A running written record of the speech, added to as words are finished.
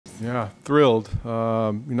Yeah, thrilled.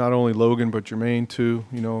 Not only Logan, but Jermaine too.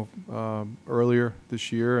 Earlier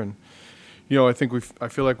this year, and I think I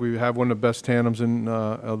feel like we have one of the best tandems in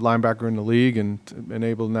a linebacker in the league, and been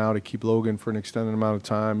able now to keep Logan for an extended amount of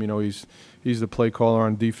time. He's the play caller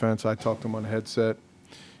on defense. I talk to him on the headset.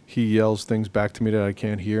 He yells things back to me that I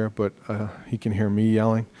can't hear, but he can hear me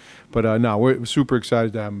yelling. But no, we're super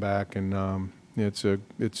excited to have him back, and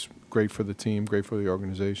it's great for the team, great for the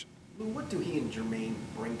organization. What do he and Jermaine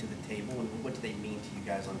bring to the table, and what do they mean to you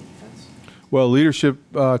guys on defense? Well, leadership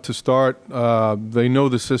to start. They know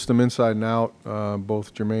the system inside and out.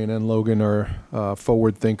 Both Jermaine and Logan are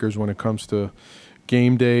forward thinkers when it comes to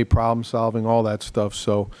game day, problem solving, all that stuff.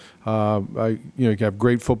 So, you have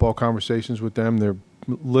great football conversations with them. They're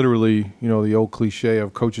literally, the old cliche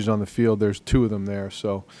of coaches on the field. There's two of them there,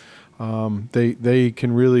 so they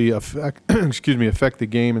can really affect affect the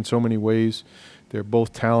game in so many ways. They're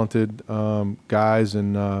both talented guys,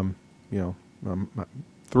 and I'm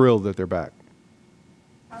thrilled that they're back.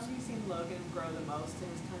 How have you seen Logan grow the most in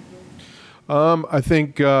his time here? I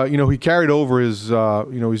think he carried over his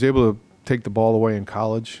he's able to take the ball away in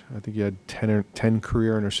college. I think he had 10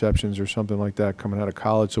 career interceptions or something like that coming out of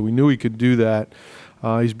college. So we knew he could do that.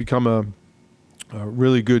 He's become a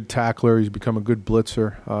really good tackler. He's become a good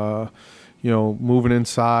blitzer. Moving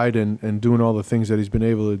inside and doing all the things that he's been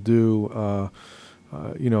able to do.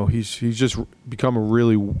 He's just become a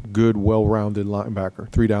really good, well-rounded linebacker,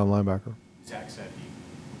 three-down linebacker. Zach said he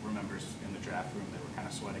remembers in the draft room they were kind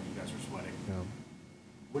of sweating. You guys were sweating. Yeah.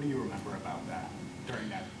 What do you remember about that during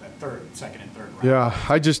that second and third round? Yeah,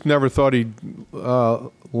 I just never thought he'd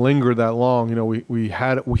linger that long.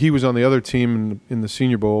 He was on the other team in the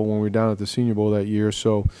Senior Bowl when we were down at the Senior Bowl that year.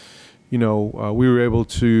 So, we were able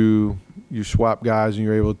to swap guys, and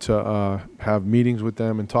you're able to have meetings with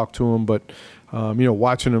them and talk to them. But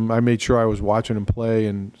watching him, I made sure I was watching him play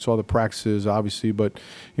and saw the practices, obviously. But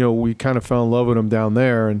we kind of fell in love with him down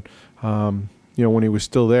there, and when he was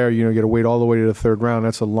still there, you got to wait all the way to the third round.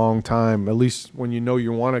 That's a long time, at least when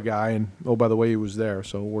you want a guy, and oh, by the way, he was there,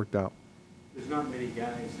 so it worked out. There's not many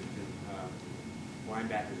guys that can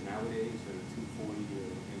linebackers nowadays that are 240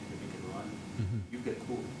 that can run. Mm-hmm. You've got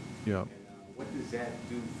cool. Yeah. And what does that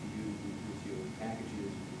do for you with your packages,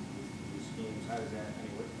 with your schemes? How does that?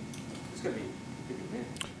 It's going to be a big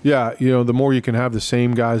advantage. Yeah, the more you can have the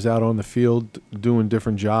same guys out on the field doing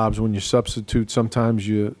different jobs. When you substitute, sometimes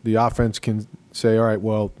the offense can say, all right,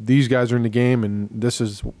 well, these guys are in the game, and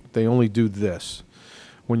they only do this.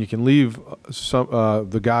 When you can leave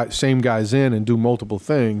same guys in and do multiple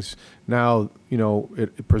things, now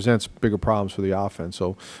it presents bigger problems for the offense.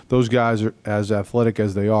 So those guys are as athletic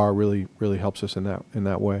as they are, really helps us in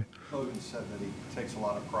that way. Logan said that he takes a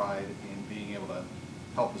lot of pride in being able to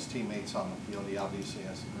help his teammates on the field. He obviously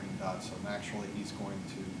has the green dot, so naturally he's going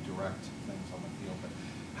to direct things on the field. But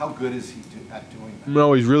how good is he at doing that?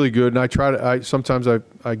 No, he's really good, and sometimes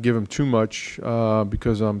I give him too much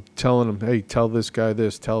because I'm telling him, hey, tell this guy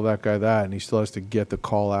this, tell that guy that, and he still has to get the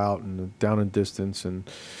call out and the down and distance and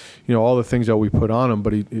all the things that we put on him.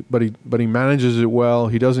 But he manages it well.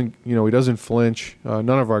 He doesn't flinch. None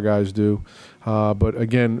of our guys do. But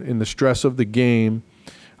again, in the stress of the game,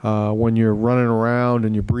 when you're running around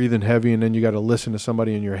and you're breathing heavy, and then you got to listen to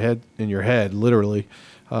somebody in your head, literally,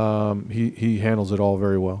 he handles it all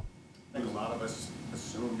very well. I think a lot of us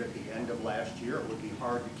assumed at the end of last year it would be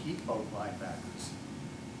hard to keep both linebackers.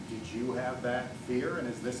 Did you have that fear, and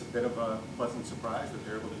is this a bit of a pleasant surprise that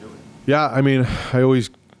they're able to do it? Yeah, I always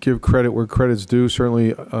give credit where credit's due.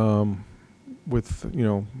 Certainly, with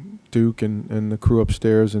Duke and the crew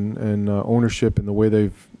upstairs and ownership and the way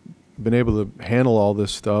they've been able to handle all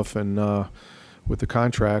this stuff and with the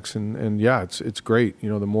contracts and yeah, it's great.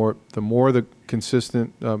 The more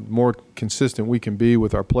consistent we can be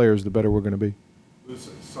with our players, the better we're going to be.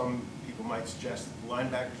 Some people might suggest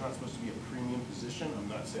linebacker's not supposed to be a premium position. I'm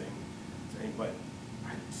not saying, but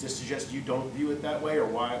does this suggest you don't view it that way,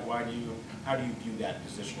 or how do you view that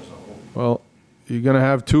position as a whole? Well, you're going to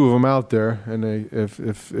have two of them out there, and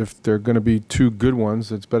if they're going to be two good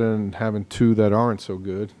ones, it's better than having two that aren't so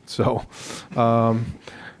good. So,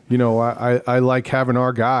 I like having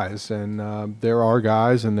our guys, and they're our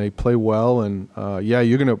guys, and they play well. And yeah,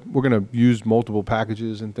 we're gonna use multiple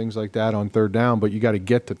packages and things like that on third down, but you got to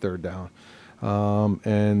get to third down.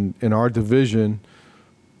 And in our division,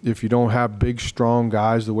 if you don't have big, strong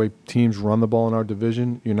guys, the way teams run the ball in our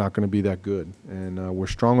division, you're not going to be that good. And we're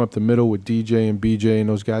strong up the middle with DJ and BJ and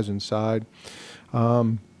those guys inside.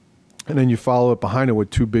 And then you follow it behind it with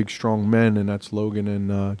two big, strong men, and that's Logan and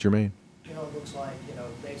Jermaine. It looks like,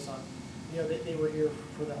 based on, they were here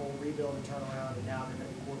for the whole rebuild and turnaround, and now they're going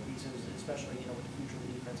to be core pieces, especially, with the future of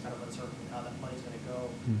the defense. kind of uncertain how that play's going to go.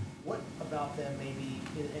 What about them maybe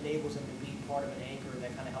enables them to be part of an anchor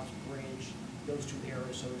that kind of helps bridge those two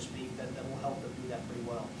eras, so to speak, that will help them do that pretty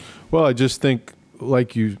well? Well, I just think,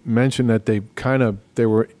 like you mentioned, that they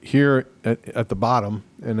were here at the bottom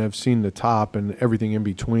and have seen the top and everything in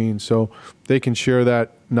between. So they can share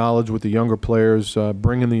that knowledge with the younger players,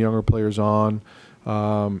 bringing the younger players on.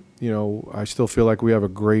 I still feel like we have a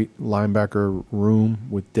great linebacker room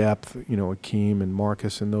with depth, Akeem and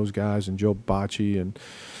Marcus and those guys and Joe Bocci. And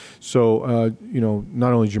so,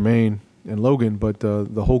 not only Jermaine and Logan, but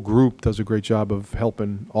the whole group does a great job of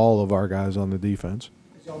helping all of our guys on the defense.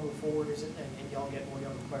 As y'all move forward, and y'all get more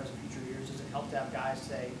younger players in future years, does it help to have guys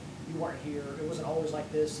say, you weren't here, it wasn't always like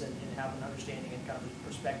this, and have an understanding and kind of a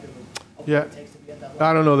perspective of what it takes to be at that level?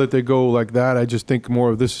 I don't know that they go like that. I just think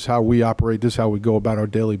more of this is how we operate, this is how we go about our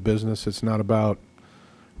daily business. It's not about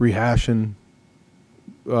rehashing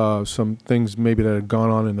some things maybe that had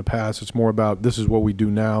gone on in the past. It's more about this is what we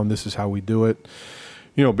do now and this is how we do it.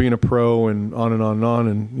 Being a pro and on and on and on,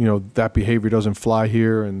 and that behavior doesn't fly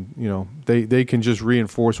here, and they can just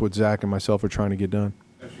reinforce what Zach and myself are trying to get done.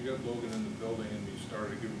 As you got Logan in the building and you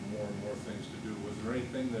started to give him more and more things to do, was there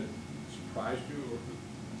anything that surprised you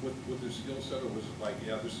with his skill set, or was it like,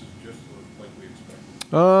 yeah, this is just like we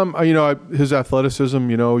expected? His athleticism,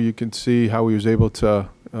 you can see how he was able to,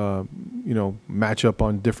 match up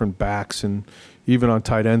on different backs and even on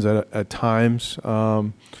tight ends at times.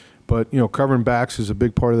 But, covering backs is a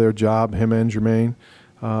big part of their job, him and Jermaine.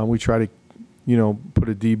 We try to, put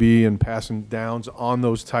a DB and passing downs on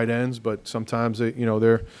those tight ends, but sometimes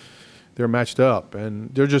they're matched up.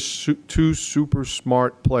 And they're just two super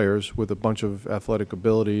smart players with a bunch of athletic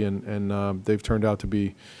ability, and they've turned out to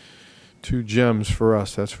be two gems for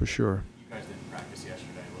us, that's for sure. You guys didn't practice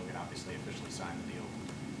yesterday. Logan obviously officially signed the deal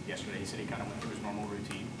yesterday. He said he kind of went through his normal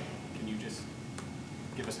routine. Can you just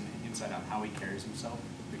give us an insight on how he carries himself?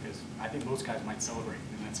 Because I think most guys might celebrate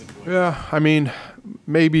in that situation. Yeah,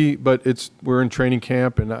 maybe, but we're in training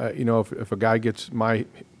camp, and if a guy gets, my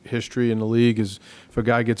history in the league is if a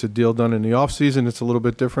guy gets a deal done in the off season, it's a little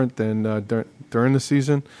bit different than during the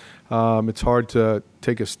season. It's hard to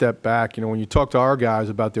take a step back. When you talk to our guys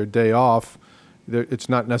about their day off, it's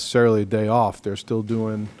not necessarily a day off. They're still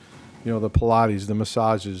doing the Pilates, the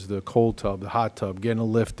massages, the cold tub, the hot tub, getting a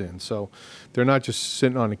lift in. So they're not just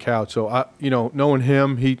sitting on the couch. So, knowing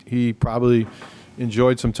him, he probably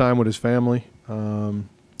enjoyed some time with his family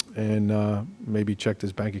and maybe checked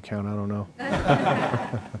his bank account. I don't know.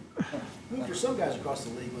 For some guys across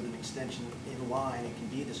the league with an extension in line, it can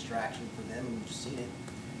be a distraction for them, and we've seen it.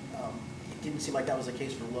 It didn't seem like that was the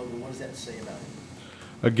case for Logan. What does that say about him?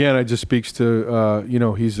 Again, it just speaks to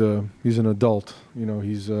he's an adult.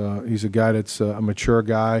 He's a guy that's a mature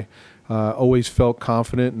guy. Always felt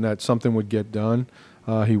confident and that something would get done.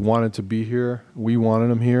 He wanted to be here. We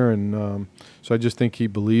wanted him here, and so I just think he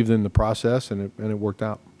believed in the process, and it worked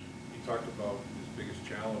out. He talked about his biggest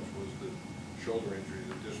challenge was the shoulder injury,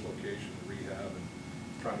 the dislocation, the rehab,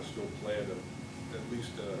 and trying to still play at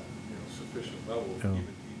least a sufficient level. Yeah.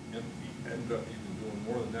 He ended up even doing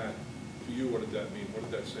more than that. To you, what did that mean? What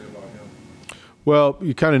did that say about him? Well,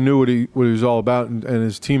 you kind of knew what he was all about, and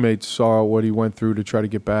his teammates saw what he went through to try to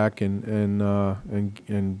get back and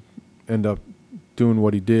end up doing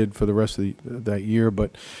what he did for the rest of that year.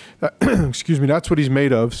 But excuse me, that's what he's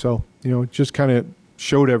made of. So it just kind of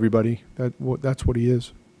showed everybody that's what he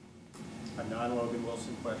is. A non-Logan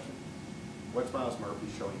Wilson question: what's Miles Murphy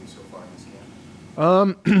showing you so far in this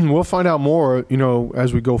camp? We'll find out more,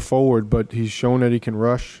 as we go forward. But he's shown that he can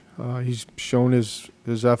rush. He's shown his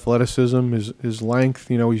athleticism, his length.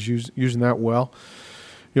 He's using that well.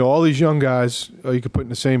 All these young guys you could put in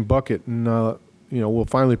the same bucket, and we'll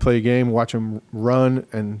finally play a game, watch them run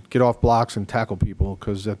and get off blocks and tackle people.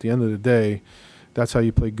 Because at the end of the day, that's how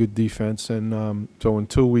you play good defense. And so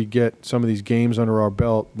until we get some of these games under our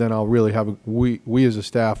belt, then I'll really have we as a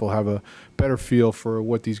staff will have a better feel for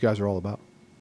what these guys are all about.